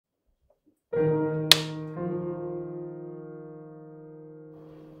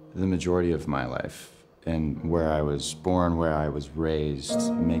the majority of my life and where I was born, where I was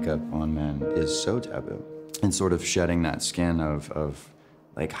raised, makeup on men is so taboo. And sort of shedding that skin of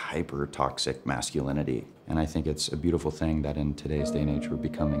like hyper-toxic masculinity. And I think it's a beautiful thing that in today's day and age, we're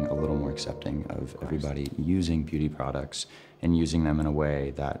becoming a little more accepting of everybody using beauty products and using them in a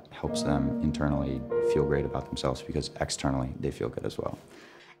way that helps them internally feel great about themselves, because externally they feel good as well.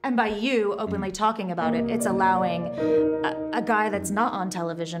 And by you openly talking about it, it's allowing a guy that's not on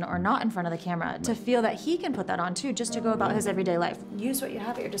television or not in front of the camera to feel that he can put that on too, just to go about his everyday life. Use what you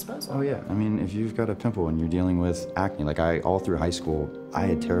have at your disposal. Oh yeah, I mean, if you've got a pimple and you're dealing with acne, like all through high school, I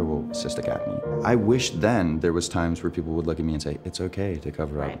had terrible cystic acne. I wish then there was times where people would look at me and say, it's okay to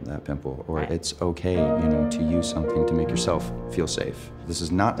cover up that pimple, or it's okay, you know, to use something to make yourself feel safe. This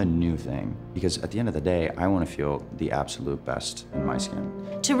is not a new thing, because at the end of the day, I want to feel the absolute best in my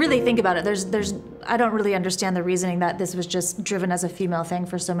skin. To really think about it, I don't really understand the reasoning that this was just driven as a female thing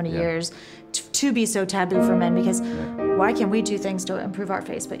for so many years to be so taboo for men, because why can we do things to improve our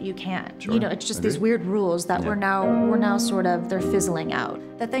face, but you can't? Sure. You know, it's just these weird rules that we're now sort of, they're fizzling out.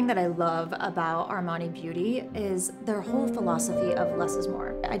 The thing that I love about Armani Beauty is their whole philosophy of less is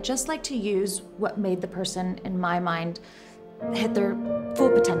more. I just like to use what made the person, in my mind, hit their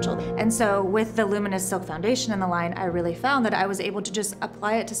full potential. And so with the Luminous Silk Foundation in the line, I really found that I was able to just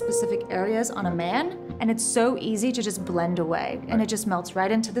apply it to specific areas on a man, and it's so easy to just blend away. And it just melts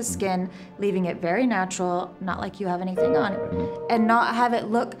right into the skin, leaving it very natural, not like you have anything on, and not have it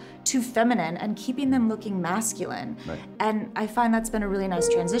look too feminine, and keeping them looking masculine. And I find that's been a really nice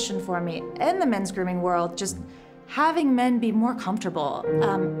transition for me in the men's grooming world, just having men be more comfortable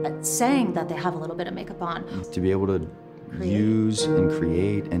saying that they have a little bit of makeup on. To be able to use and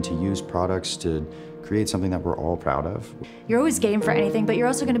create, and to use products to create something that we're all proud of. You're always game for anything, but you're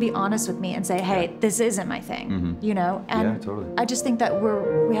also going to be honest with me and say, hey, this isn't my thing, you know? And totally. I just think that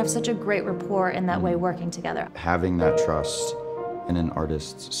we have such a great rapport in that way, working together. Having that trust in an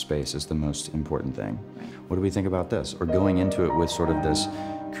artist's space is the most important thing. What do we think about this? Or going into it with sort of this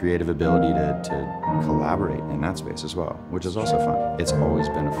creative ability to collaborate in that space as well, which is also fun. It's always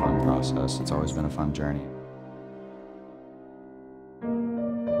been a fun process. It's always been a fun journey.